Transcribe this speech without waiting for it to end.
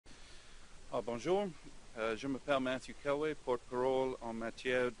Bonjour, je m'appelle Matthew Kellway, porte-parole en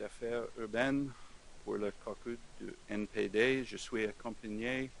matière d'affaires urbaines pour le caucus du NPD. Je suis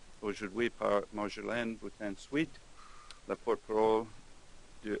accompagné aujourd'hui par Marjolaine Boutin-Sweet, la porte-parole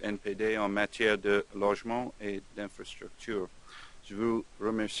du NPD en matière de logement et d'infrastructure. Je vous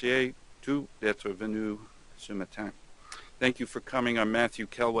remercie tous d'être venus ce matin. Thank you for coming. I'm Matthew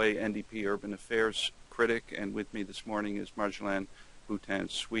Kellway, NDP Urban Affairs critic, and with me this morning is Marjolaine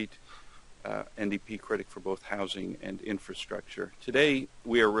Boutin-Sweet, NDP critic for both housing and infrastructure. Today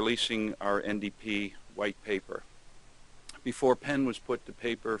we are releasing our NDP white paper. Before pen was put to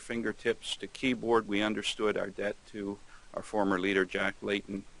paper, fingertips to keyboard, we understood our debt to our former leader Jack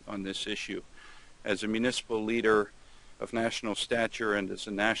Layton on this issue. As a municipal leader of national stature and as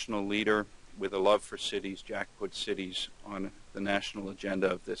a national leader with a love for cities, Jack put cities on the national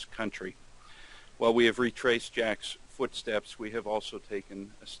agenda of this country. While we have retraced Jack's footsteps, we have also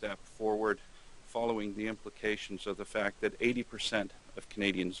taken a step forward following the implications of the fact that 80% of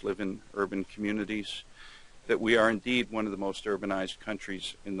Canadians live in urban communities, that we are indeed one of the most urbanized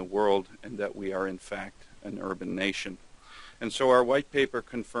countries in the world, and that we are in fact an urban nation. And so our white paper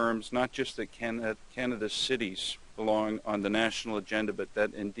confirms not just that Canada's cities belong on the national agenda, but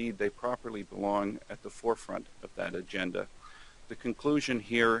that indeed they properly belong at the forefront of that agenda. The conclusion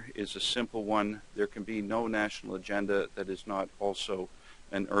here is a simple one. There can be no national agenda that is not also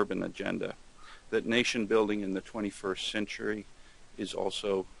an urban agenda. That nation building in the 21st century is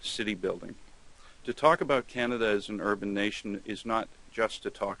also city building. To talk about Canada as an urban nation is not just to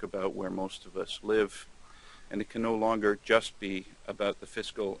talk about where most of us live, and it can no longer just be about the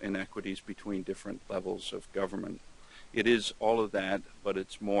fiscal inequities between different levels of government. It is all of that, but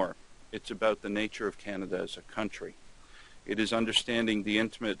it's more. It's about the nature of Canada as a country. It is understanding the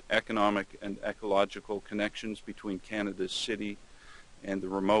intimate economic and ecological connections between Canada's city and the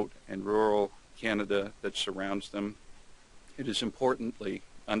remote and rural Canada that surrounds them. It is importantly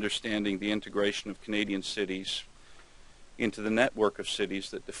understanding the integration of Canadian cities into the network of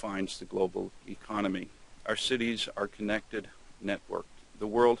cities that defines the global economy. Our cities are connected, networked. The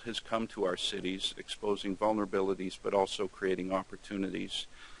world has come to our cities, exposing vulnerabilities but also creating opportunities.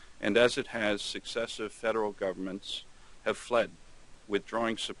 And as it has, successive federal governments have fled,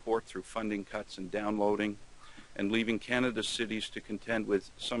 withdrawing support through funding cuts and downloading, and leaving Canada's cities to contend with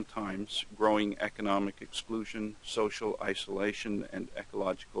sometimes growing economic exclusion, social isolation, and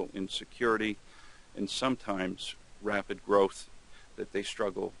ecological insecurity, and sometimes rapid growth that they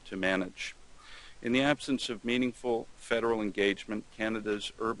struggle to manage. In the absence of meaningful federal engagement,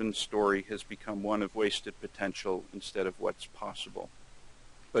 Canada's urban story has become one of wasted potential instead of what's possible.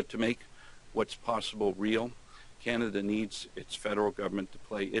 But to make what's possible real, Canada needs its federal government to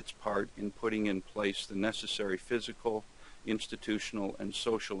play its part in putting in place the necessary physical, institutional, and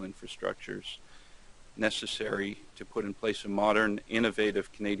social infrastructures necessary to put in place a modern,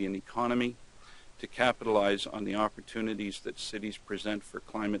 innovative Canadian economy, to capitalize on the opportunities that cities present for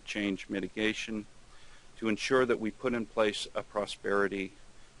climate change mitigation, to ensure that we put in place a prosperity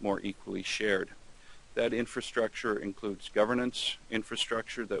more equally shared. That infrastructure includes governance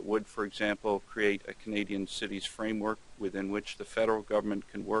infrastructure that would, for example, create a Canadian cities framework within which the federal government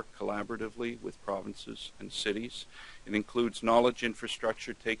can work collaboratively with provinces and cities. It includes knowledge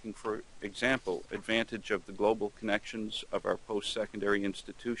infrastructure taking, for example, advantage of the global connections of our post-secondary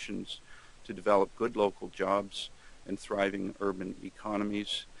institutions to develop good local jobs and thriving urban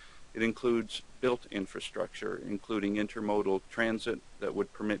economies. It includes built infrastructure, including intermodal transit that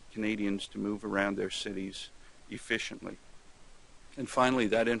would permit Canadians to move around their cities efficiently. And finally,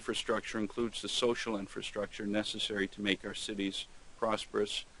 that infrastructure includes the social infrastructure necessary to make our cities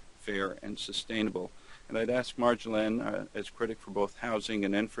prosperous, fair, and sustainable. And I'd ask Marjolaine, as critic for both housing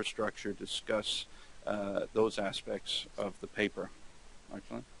and infrastructure, to discuss those aspects of the paper.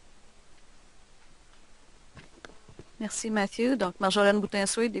 Marjolaine? Merci Mathieu. Donc Marjolaine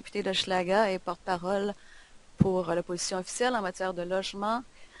Boutin-Sweet, députée de Schlaga et porte-parole pour l'opposition officielle en matière de logement,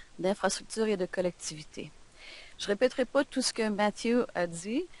 d'infrastructure et de collectivité. Je ne répéterai pas tout ce que Mathieu a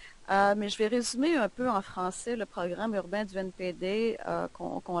dit, mais je vais résumer un peu en français le programme urbain du NPD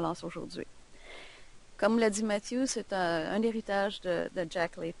qu'on lance aujourd'hui. Comme l'a dit Mathieu, c'est un héritage de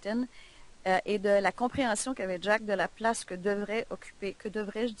Jack Layton et de la compréhension qu'avait Jack de la place que devraient occuper,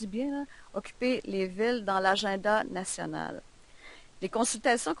 je dis bien, là, occuper les villes dans l'agenda national. Les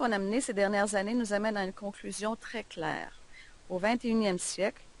consultations qu'on a menées ces dernières années nous amènent à une conclusion très claire. Au 21e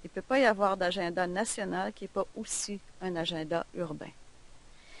siècle, il ne peut pas y avoir d'agenda national qui n'est pas aussi un agenda urbain.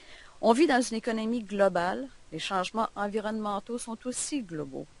 On vit dans une économie globale, les changements environnementaux sont aussi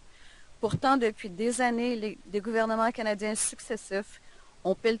globaux. Pourtant, depuis des années, des gouvernements canadiens successifs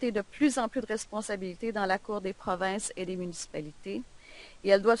ont pelleté de plus en plus de responsabilités dans la cour des provinces et des municipalités, et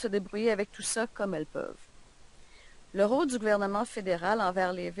elles doivent se débrouiller avec tout ça comme elles peuvent. Le rôle du gouvernement fédéral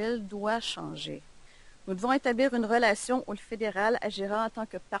envers les villes doit changer. Nous devons établir une relation où le fédéral agira en tant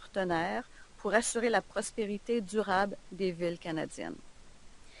que partenaire pour assurer la prospérité durable des villes canadiennes.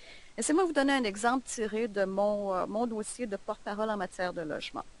 Laissez-moi vous donner un exemple tiré de mon dossier de porte-parole en matière de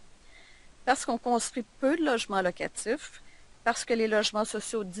logement. Parce qu'on construit peu de logements locatifs, parce que les logements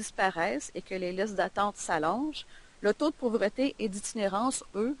sociaux disparaissent et que les listes d'attente s'allongent, le taux de pauvreté et d'itinérance,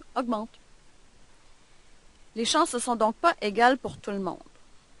 eux, augmentent. Les chances ne sont donc pas égales pour tout le monde.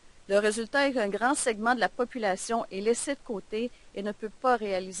 Le résultat est qu'un grand segment de la population est laissé de côté et ne peut pas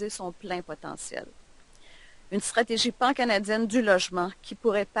réaliser son plein potentiel. Une stratégie pan-canadienne du logement qui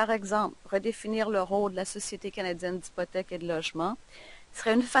pourrait, par exemple, redéfinir le rôle de la Société canadienne d'hypothèque et de logement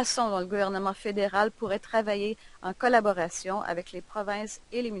serait une façon dont le gouvernement fédéral pourrait travailler en collaboration avec les provinces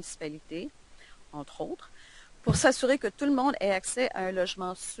et les municipalités, entre autres, pour s'assurer que tout le monde ait accès à un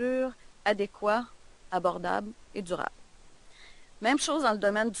logement sûr, adéquat, abordable et durable. Même chose dans le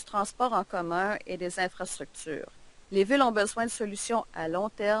domaine du transport en commun et des infrastructures. Les villes ont besoin de solutions à long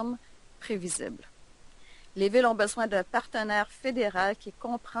terme, prévisibles. Les villes ont besoin d'un partenaire fédéral qui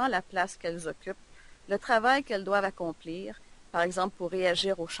comprend la place qu'elles occupent, le travail qu'elles doivent accomplir, par exemple pour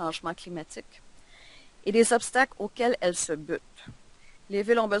réagir au changement climatique, et des obstacles auxquels elles se butent. Les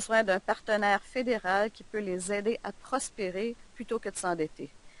villes ont besoin d'un partenaire fédéral qui peut les aider à prospérer plutôt que de s'endetter,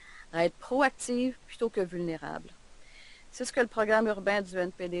 à être proactives plutôt que vulnérables. C'est ce que le programme urbain du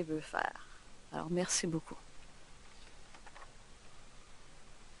NPD veut faire. Alors, merci beaucoup.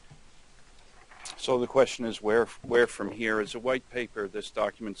 So the question is where from here? As a white paper, this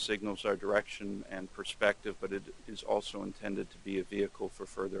document signals our direction and perspective, but it is also intended to be a vehicle for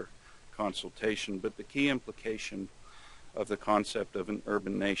further consultation. But the key implication of the concept of an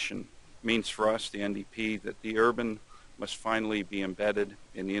urban nation means for us, the NDP, that the urban must finally be embedded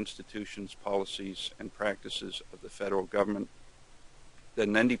in the institutions, policies, and practices of the federal government. That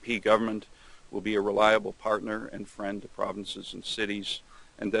an NDP government will be a reliable partner and friend to provinces and cities,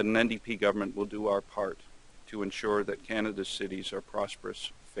 and that an NDP government will do our part to ensure that Canada's cities are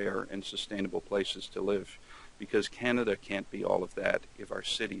prosperous, fair, and sustainable places to live, because Canada can't be all of that if our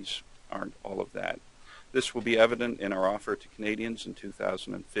cities aren't all of that. This will be evident in our offer to Canadians in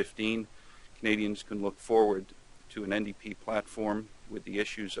 2015. Canadians can look forward to an NDP platform with the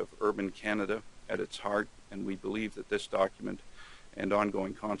issues of urban Canada at its heart, and we believe that this document and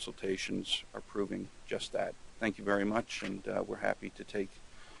ongoing consultations are proving just that. Thank you very much, and we're happy to take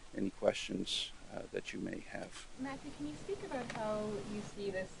any questions that you may have. Matthew, can you speak about how you see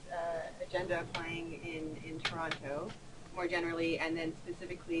this agenda applying in Toronto more generally, and then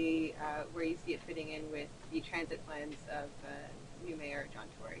specifically where you see it fitting in with the transit plans of new Mayor John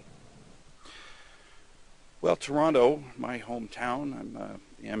Tory? Well, Toronto, my hometown, I'm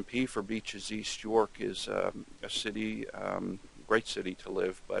the MP for Beaches East York, is a city, great city to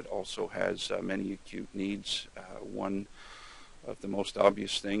live, but also has many acute needs. One of the most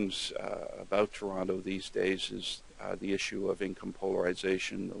obvious things about Toronto these days is the issue of income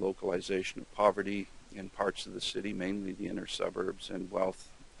polarization, the localization of poverty in parts of the city, mainly the inner suburbs, and wealth,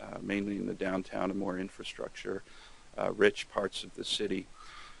 mainly in the downtown and more infrastructure-rich parts of the city.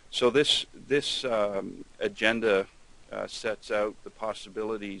 So this agenda sets out the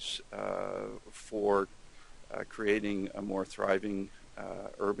possibilities for creating a more thriving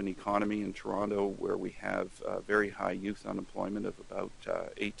urban economy in Toronto, where we have very high youth unemployment of about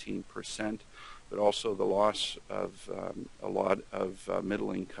 18%, but also the loss of a lot of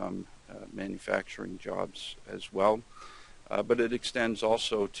middle-income manufacturing jobs as well. But it extends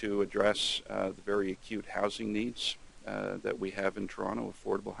also to address the very acute housing needs that we have in Toronto,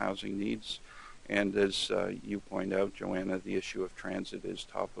 affordable housing needs. And as you point out, Joanna, the issue of transit is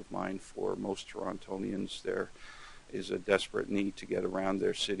top of mind for most Torontonians. There is a desperate need to get around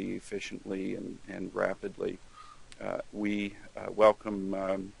their city efficiently and rapidly. We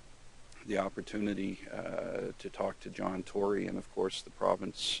welcome the opportunity to talk to John Tory and, of course, the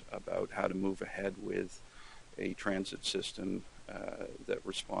province about how to move ahead with a transit system that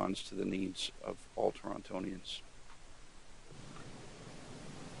responds to the needs of all Torontonians.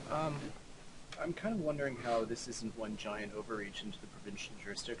 I'm kind of wondering how this isn't one giant overreach into the provincial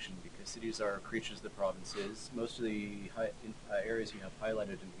jurisdiction, because cities are creatures of the provinces. Most of the areas you have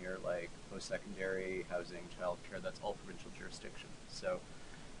highlighted in here, like post-secondary, housing, childcare, that's all provincial jurisdiction. So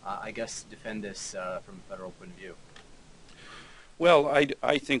I guess defend this from a federal point of view. Well,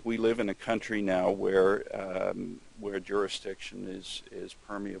 I think we live in a country now where jurisdiction is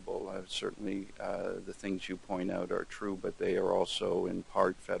permeable. Certainly, the things you point out are true, but they are also in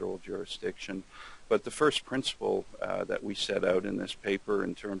part federal jurisdiction. But the first principle that we set out in this paper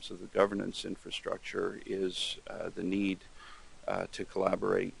in terms of the governance infrastructure is the need to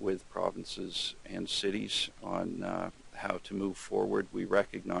collaborate with provinces and cities on how to move forward. We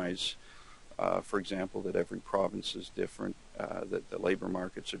recognize, for example, that every province is different, that the labor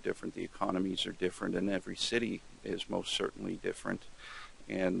markets are different, the economies are different, and every city is most certainly different.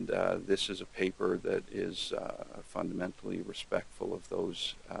 And this is a paper that is fundamentally respectful of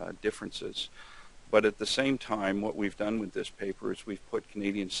those differences. But at the same time, what we've done with this paper is we've put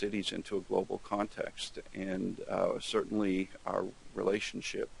Canadian cities into a global context, and certainly our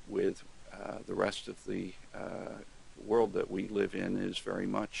relationship with the rest of the world that we live in is very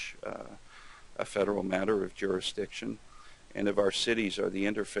much a federal matter of jurisdiction. And if our cities are the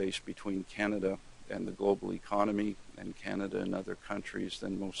interface between Canada and the global economy and Canada and other countries,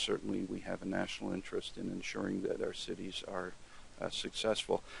 then most certainly we have a national interest in ensuring that our cities are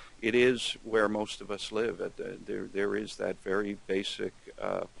successful. It is where most of us live. There is that very basic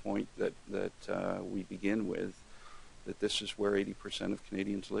point that we begin with, that this is where 80% of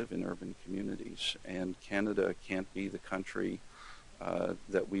Canadians live, in urban communities. And Canada can't be the country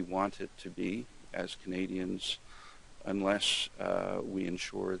that we want it to be as Canadians unless we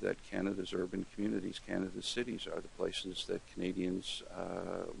ensure that Canada's urban communities, Canada's cities, are the places that Canadians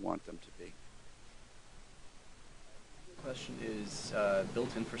want them to be. The question is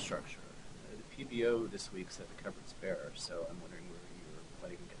built infrastructure. The PBO this week said the cupboard's bare, so I'm wondering where you're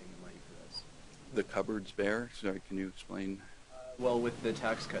planning on getting the money for this. The cupboard's bare? Sorry, can you explain? Well, with the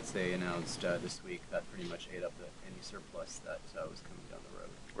tax cuts they announced this week, that pretty much ate up any surplus that was coming down the road.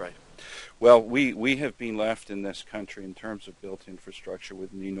 Right. Well, we have been left in this country in terms of built infrastructure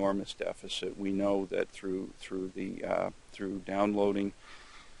with an enormous deficit. We know that through downloading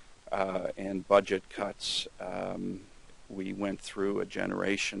and budget cuts, we went through a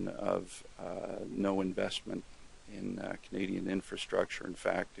generation of no investment in Canadian infrastructure. In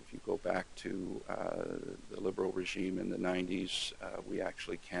fact, if you go back to the Liberal regime in the 90s, we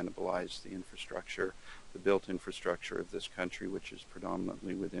actually cannibalized the infrastructure, the built infrastructure of this country, which is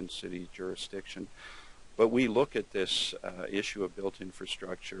predominantly within city jurisdiction. But we look at this issue of built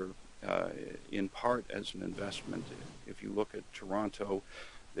infrastructure in part as an investment. If you look at Toronto,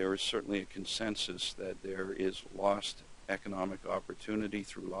 there is certainly a consensus that there is lost economic opportunity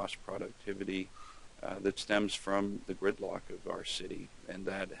through lost productivity that stems from the gridlock of our city, and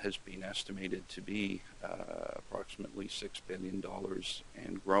that has been estimated to be approximately $6 billion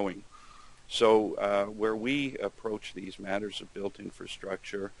and growing. So where we approach these matters of built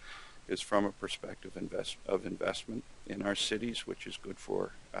infrastructure is from a perspective of investment in our cities, which is good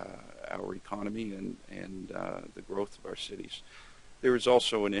for our economy and the growth of our cities. There is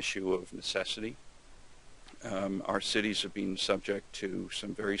also an issue of necessity. Our cities have been subject to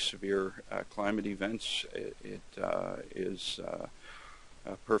some very severe climate events. It is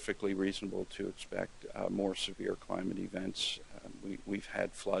perfectly reasonable to expect more severe climate events. We've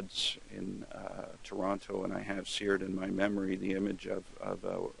had floods in Toronto, and I have seared in my memory the image of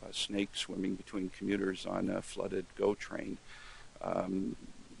a snake swimming between commuters on a flooded GO train.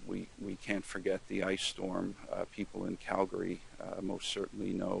 We can't forget the ice storm. People in Calgary most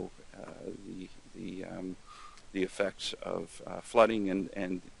certainly know the effects of flooding,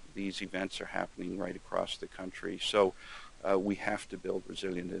 and these events are happening right across the country. So we have to build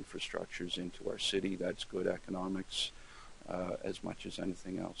resilient infrastructures into our city. That's good economics as much as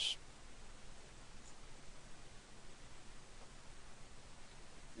anything else.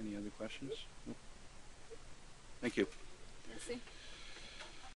 Any other questions? No? Thank you. Merci.